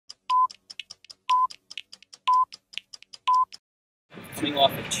coming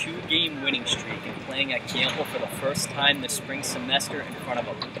off a 2-game winning streak and playing at Gampel for the first time this spring semester in front of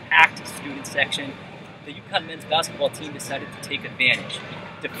a packed student section, the UConn men's basketball team decided to take advantage,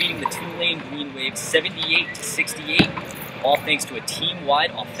 defeating the Tulane Green Wave 78-68, all thanks to a team-wide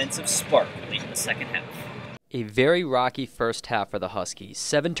offensive spark late in the second half. A very rocky first half for the Huskies.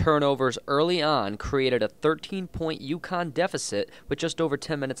 7 turnovers early on created a 13-point UConn deficit with just over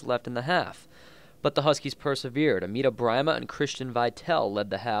 10 minutes left in the half. But the Huskies persevered. Amida Brimah and Christian Vitale led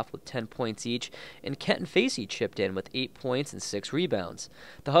the half with 10 points each, and Kentan Facey chipped in with 8 points and 6 rebounds.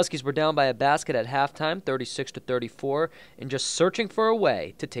 The Huskies were down by a basket at halftime, 36-34, and just searching for a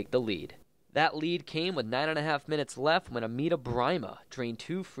way to take the lead. That lead came with 9.5 minutes left when Amida Brimah drained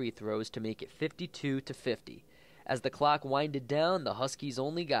 2 free throws to make it 52-50. As the clock winded down, the Huskies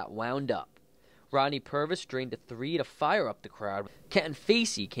only got wound up. Rodney Purvis drained a 3 to fire up the crowd. Kentan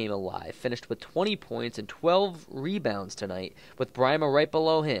Facey came alive, finished with 20 points and 12 rebounds tonight, with Brimah right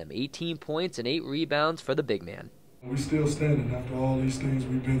below him, 18 points and 8 rebounds for the big man. We're still standing after all these things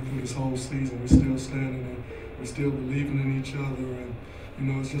we've been through this whole season. We're still standing and we're still believing in each other, and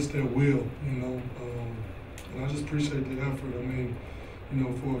it's just their will, and I just appreciate the effort. I mean,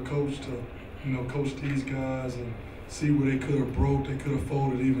 for a coach to, coach these guys and see where they could have broke, they could have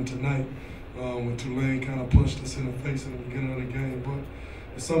folded even tonight. When Tulane kind of punched us in the face in the beginning of the game. But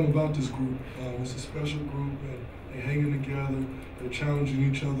there's something about this group. It's a special group, and they're hanging together. They're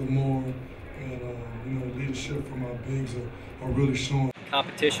challenging each other more, and the leadership from our bigs are really showing.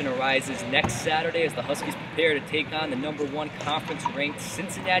 Competition arises next Saturday as the Huskies prepare to take on the #1 conference-ranked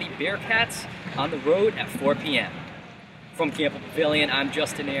Cincinnati Bearcats on the road at 4 p.m. From Gampel Pavilion, I'm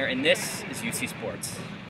Justin Ayer, and this is UC Sports.